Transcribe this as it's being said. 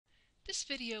This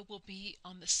video will be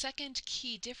on the second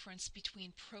key difference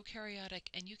between prokaryotic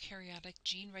and eukaryotic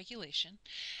gene regulation,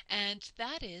 and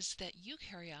that is that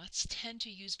eukaryotes tend to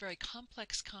use very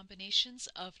complex combinations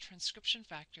of transcription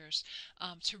factors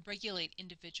to regulate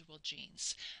individual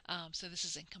genes. So this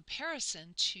is in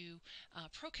comparison to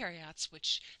prokaryotes,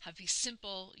 which have these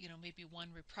simple, maybe one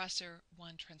repressor,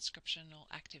 one transcriptional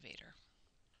activator.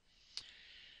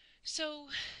 So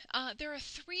there are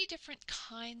three different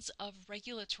kinds of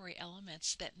regulatory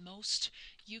elements that most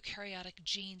eukaryotic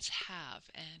genes have,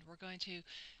 and we're going to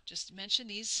just mention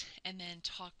these and then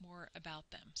talk more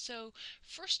about them. So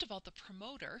first of all, the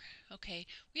promoter. Okay,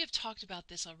 we have talked about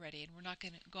this already, and we're not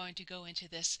going to go into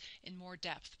this in more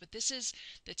depth, but this is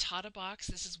the TATA box.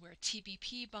 This is where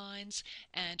TBP binds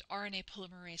and RNA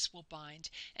polymerase will bind,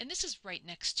 and this is right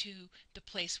next to the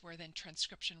place where then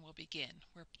transcription will begin,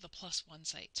 where the +1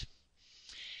 site.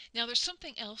 Now there's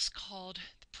something else called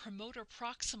promoter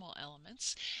proximal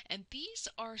elements, and these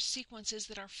are sequences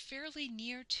that are fairly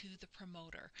near to the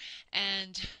promoter,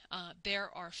 and there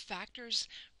are factors,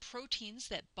 proteins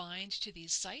that bind to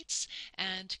these sites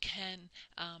and can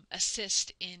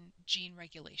assist in gene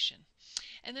regulation.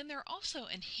 And then there are also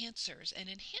enhancers, and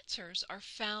enhancers are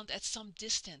found at some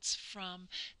distance from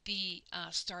the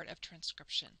start of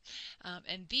transcription,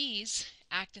 and these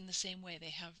act in the same way. They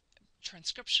have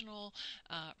transcriptional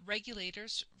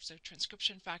regulators, so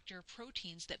transcription factor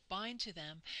proteins that bind to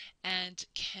them and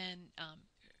can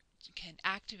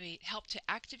help to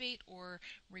activate or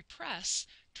repress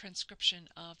transcription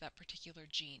of that particular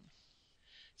gene.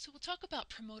 So we'll talk about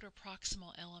promoter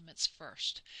proximal elements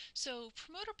first. So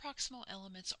promoter proximal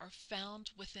elements are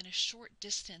found within a short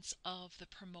distance of the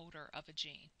promoter of a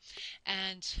gene,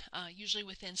 and usually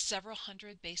within several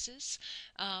hundred bases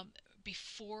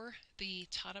before the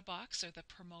TATA box or the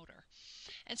promoter.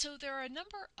 And so there are a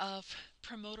number of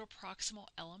promoter proximal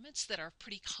elements that are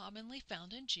pretty commonly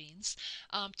found in genes.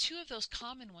 Two of those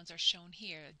common ones are shown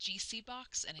here, a GC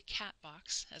box and a CAT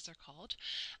box, as they're called.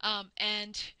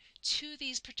 And to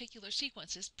these particular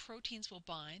sequences, proteins will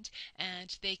bind,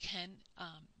 and they can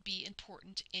be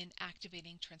important in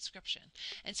activating transcription.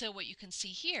 And so what you can see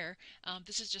here,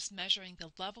 this is just measuring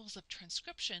the levels of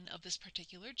transcription of this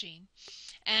particular gene.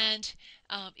 And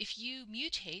if you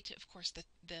mutate, of course,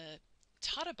 the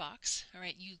TATA box, all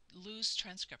right, you lose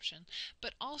transcription,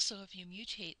 but also if you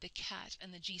mutate the CAT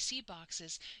and the GC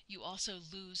boxes, you also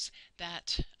lose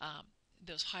that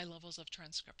those high levels of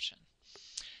transcription.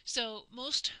 So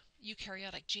most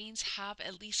eukaryotic genes have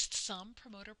at least some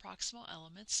promoter proximal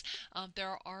elements.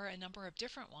 There are a number of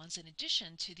different ones in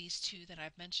addition to these two that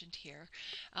I've mentioned here.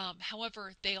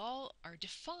 However, they all are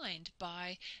defined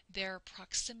by their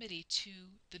proximity to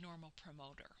the normal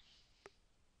promoter.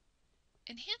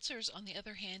 Enhancers, on the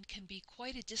other hand, can be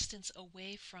quite a distance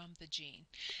away from the gene,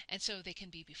 and so they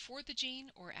can be before the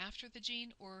gene or after the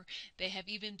gene, or they have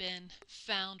even been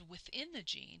found within the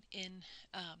gene in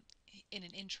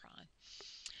an intron.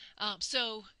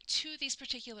 So to these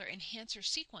particular enhancer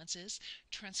sequences,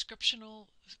 transcriptional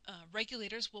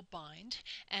regulators will bind,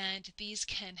 and these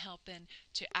can help then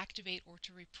to activate or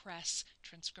to repress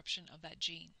transcription of that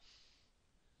gene.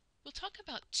 We'll talk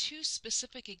about two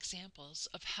specific examples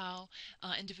of how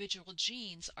individual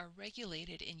genes are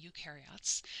regulated in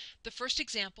eukaryotes. The first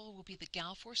example will be the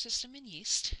Galfor system in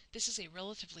yeast. This is a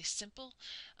relatively simple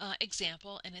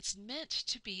example, and it's meant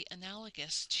to be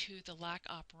analogous to the lac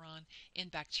operon in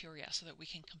bacteria so that we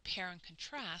can compare and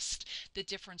contrast the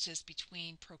differences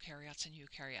between prokaryotes and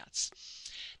eukaryotes.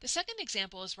 The second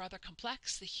example is rather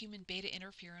complex, the human beta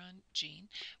interferon gene.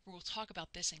 We'll talk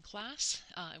about this in class.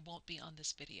 It won't be on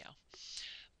this video.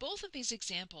 Both of these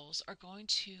examples are going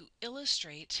to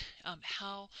illustrate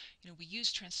how we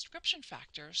use transcription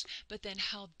factors, but then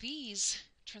how these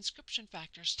transcription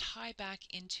factors tie back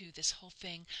into this whole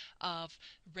thing of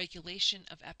regulation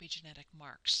of epigenetic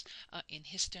marks in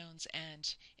histones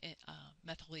and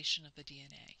methylation of the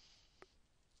DNA.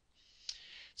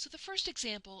 So the first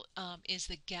example is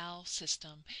the GAL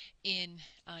system in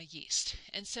yeast.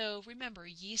 And so remember,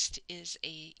 yeast is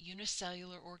a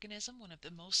unicellular organism, one of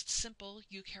the most simple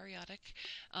eukaryotic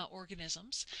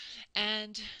organisms.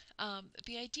 And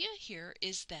the idea here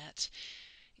is that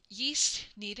yeast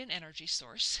need an energy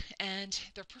source, and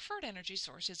their preferred energy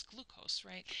source is glucose,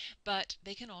 right? But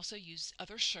they can also use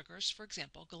other sugars, for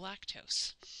example,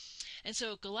 galactose. And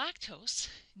so galactose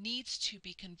needs to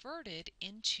be converted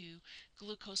into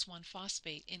glucose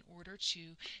 1-phosphate in order to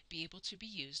be able to be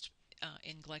used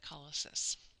in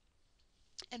glycolysis.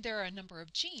 And there are a number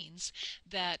of genes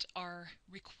that are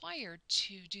required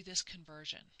to do this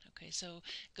conversion. Okay, so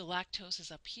galactose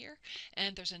is up here,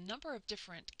 and there's a number of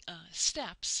different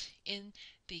steps in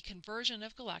the conversion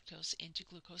of galactose into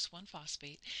glucose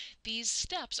 1-phosphate, these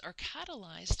steps are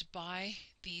catalyzed by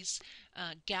these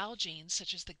GAL genes,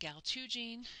 such as the GAL2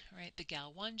 gene, right, the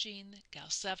GAL1 gene,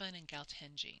 GAL7, and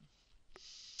GAL10 gene.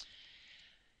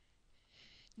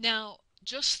 Now,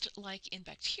 just like in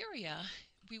bacteria,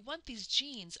 we want these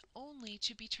genes only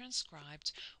to be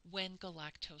transcribed when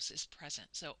galactose is present.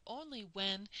 So only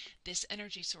when this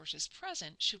energy source is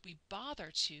present should we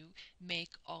bother to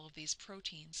make all of these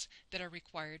proteins that are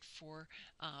required for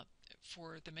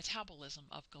the metabolism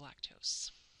of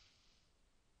galactose.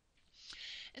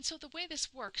 And so the way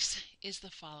this works is the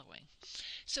following.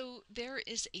 So there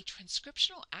is a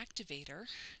transcriptional activator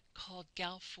called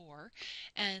GAL4,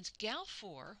 and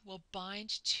GAL4 will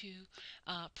bind to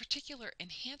particular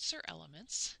enhancer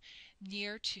elements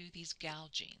near to these GAL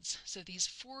genes. So these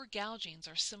 4 GAL genes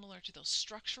are similar to those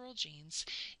structural genes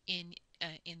in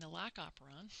the lac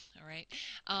operon, all right?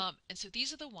 And so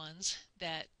these are the ones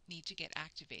that need to get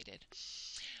activated.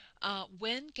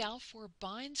 When GAL4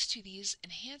 binds to these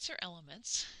enhancer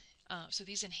elements, so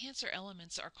these enhancer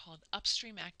elements are called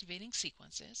upstream activating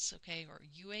sequences, okay, or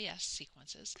UAS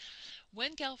sequences.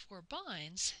 When GAL4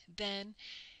 binds, then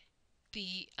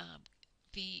the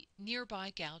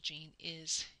nearby GAL gene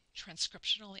is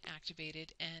transcriptionally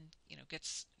activated and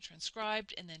gets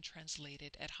transcribed and then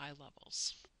translated at high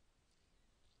levels.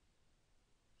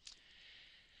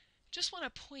 Just want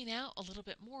to point out a little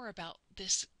bit more about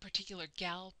this particular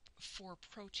GAL4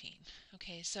 protein.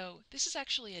 Okay, so this is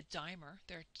actually a dimer.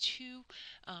 There are 2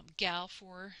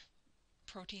 GAL4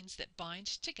 proteins that bind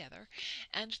together,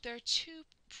 and there are 2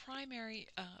 primary,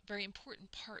 very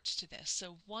important parts to this.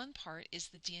 So one part is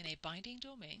the DNA binding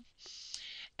domain,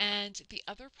 and the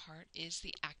other part is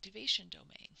the activation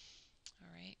domain. All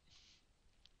right.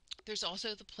 There's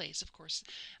also the place, of course,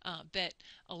 that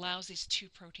allows these 2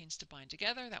 proteins to bind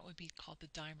together. That would be called the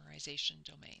dimerization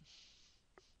domain.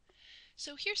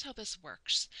 So here's how this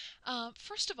works.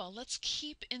 First of all, let's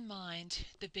keep in mind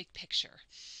the big picture.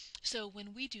 So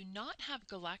when we do not have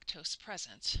galactose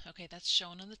present, okay, that's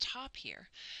shown on the top here,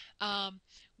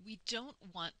 we don't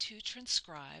want to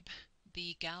transcribe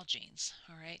the GAL genes,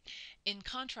 all right? In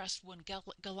contrast, when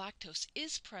galactose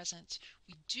is present,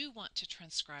 we do want to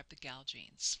transcribe the GAL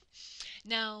genes.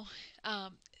 Now,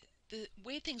 the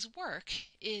way things work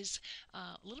is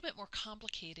a little bit more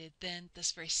complicated than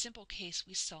this very simple case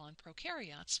we saw in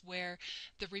prokaryotes, where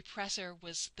the repressor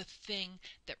was the thing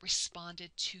that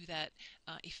responded to that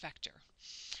effector.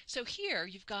 So here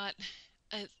you've got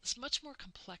a much more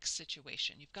complex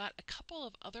situation. You've got a couple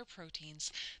of other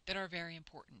proteins that are very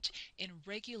important in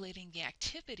regulating the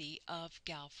activity of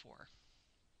GAL4.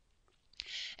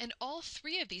 And all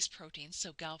 3 of these proteins,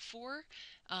 so GAL4,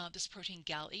 this protein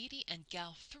GAL80, and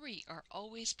GAL3 are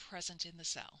always present in the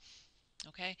cell,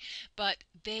 okay? But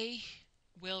they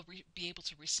will be able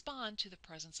to respond to the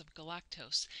presence of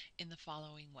galactose in the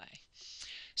following way.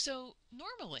 So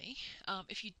normally,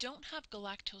 if you don't have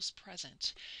galactose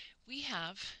present, we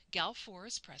have GAL4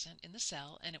 is present in the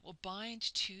cell and it will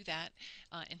bind to that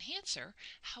enhancer.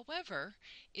 However,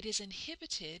 it is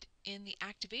inhibited in the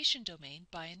activation domain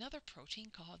by another protein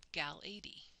called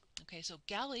GAL80. Okay, so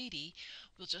GAL80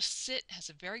 will just sit, has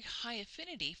a very high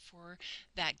affinity for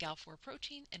that GAL4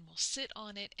 protein, and will sit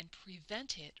on it and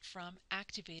prevent it from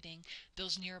activating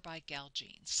those nearby GAL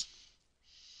genes.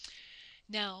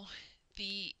 Now,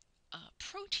 the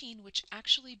protein which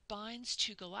actually binds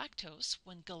to galactose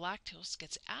when galactose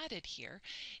gets added here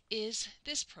is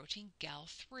this protein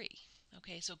GAL3.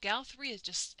 Okay, so GAL3 is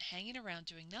just hanging around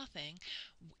doing nothing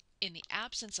in the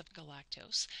absence of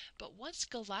galactose, but once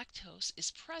galactose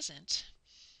is present,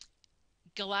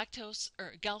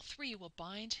 GAL3 will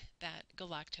bind that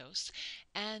galactose,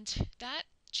 and that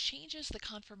changes the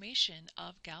conformation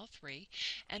of GAL3,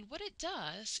 and what it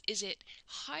does is it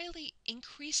highly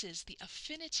increases the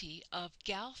affinity of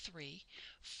GAL3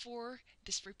 for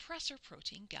this repressor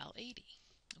protein GAL80.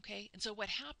 Okay, and so what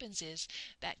happens is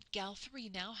that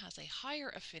GAL3 now has a higher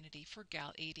affinity for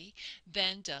GAL80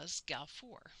 than does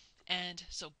GAL4. And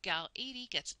so GAL80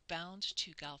 gets bound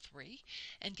to GAL3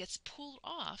 and gets pulled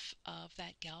off of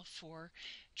that GAL4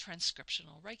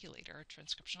 transcriptional regulator or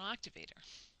transcriptional activator.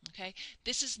 Okay,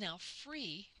 this is now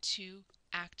free to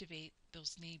activate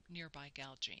those nearby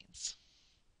GAL genes.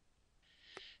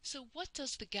 So what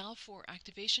does the GAL4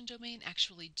 activation domain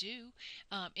actually do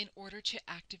in order to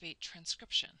activate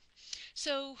transcription?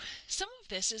 So some of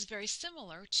this is very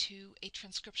similar to a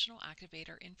transcriptional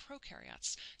activator in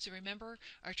prokaryotes. So remember,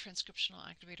 our transcriptional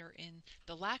activator in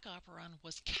the lac operon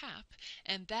was CAP,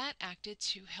 and that acted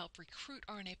to help recruit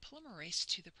RNA polymerase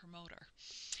to the promoter.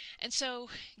 And so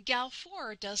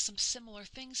GAL4 does some similar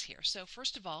things here. So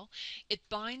first of all, it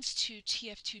binds to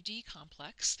TF2D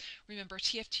complex. Remember,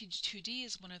 TF2D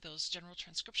is one of those general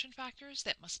transcription factors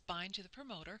that must bind to the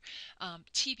promoter.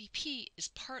 TBP is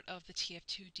part of the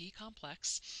TF2D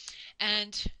complex,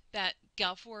 and that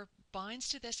GAL4 binds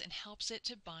to this and helps it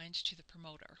to bind to the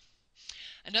promoter.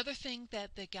 Another thing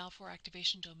that the GAL4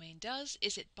 activation domain does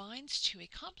is it binds to a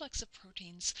complex of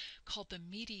proteins called the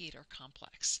mediator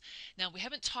complex. Now, we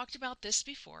haven't talked about this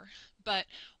before, but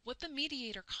what the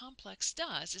mediator complex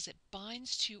does is it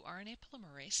binds to RNA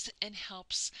polymerase and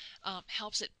helps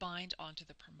it bind onto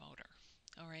the promoter.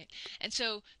 All right, and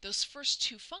so those first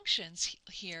two functions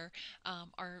here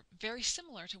are very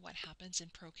similar to what happens in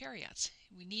prokaryotes.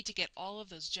 We need to get all of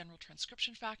those general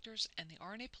transcription factors and the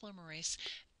RNA polymerase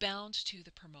bound to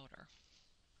the promoter.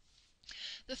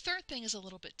 The third thing is a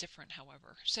little bit different,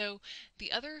 however. So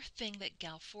the other thing that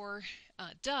GAL4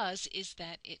 does is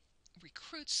that it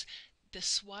recruits the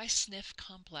SY-SNF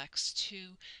complex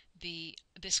to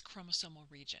this chromosomal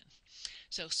region.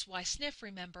 So SY-SNF,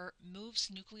 remember, moves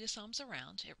nucleosomes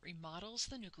around. It remodels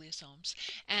the nucleosomes,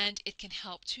 and it can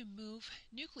help to move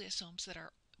nucleosomes that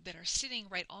are sitting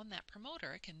right on that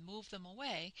promoter. It can move them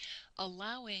away,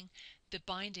 allowing the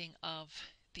binding of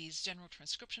these general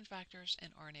transcription factors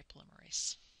and RNA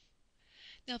polymerase.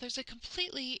 Now, there's a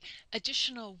completely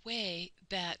additional way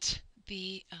that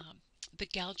the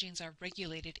GAL genes are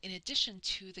regulated in addition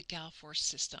to the GAL4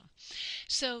 system.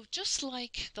 So just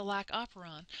like the lac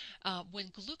operon,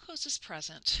 when glucose is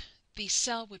present, the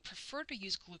cell would prefer to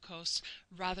use glucose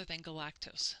rather than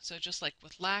galactose. So just like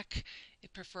with lac,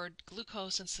 it preferred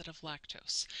glucose instead of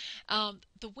lactose.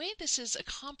 The way this is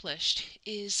accomplished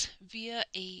is via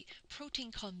a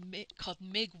protein called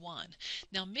MIG1.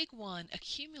 Now MIG1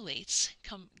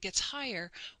 gets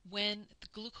higher when the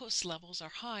glucose levels are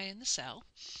high in the cell,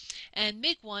 and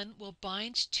MIG1 will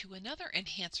bind to another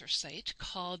enhancer site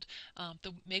called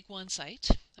the MIG1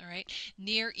 site, all right,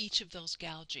 near each of those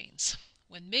GAL genes.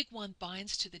 When MIG1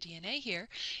 binds to the DNA here,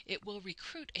 it will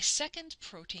recruit a second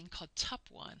protein called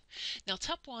TUP1. Now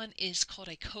TUP1 is called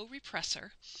a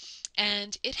co-repressor,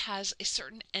 and it has a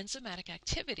certain enzymatic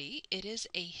activity. It is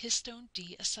a histone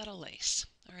deacetylase.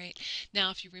 All right.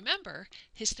 Now, if you remember,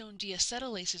 histone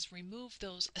deacetylases remove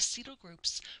those acetyl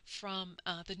groups from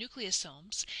the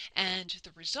nucleosomes, and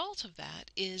the result of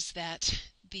that is that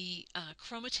the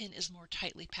chromatin is more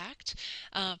tightly packed.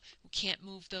 We can't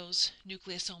move those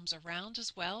nucleosomes around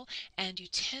as well, and you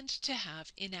tend to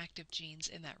have inactive genes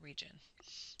in that region.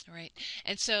 All right,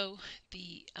 and so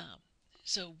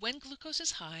so when glucose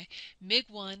is high,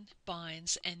 MIG1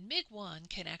 binds, and MIG1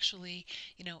 can actually,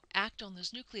 act on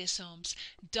those nucleosomes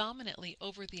dominantly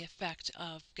over the effect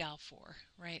of GAL4,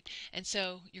 right? And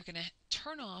so you're going to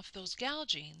turn off those GAL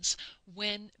genes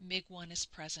when MIG1 is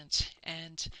present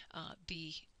and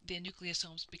the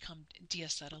nucleosomes become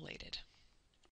deacetylated.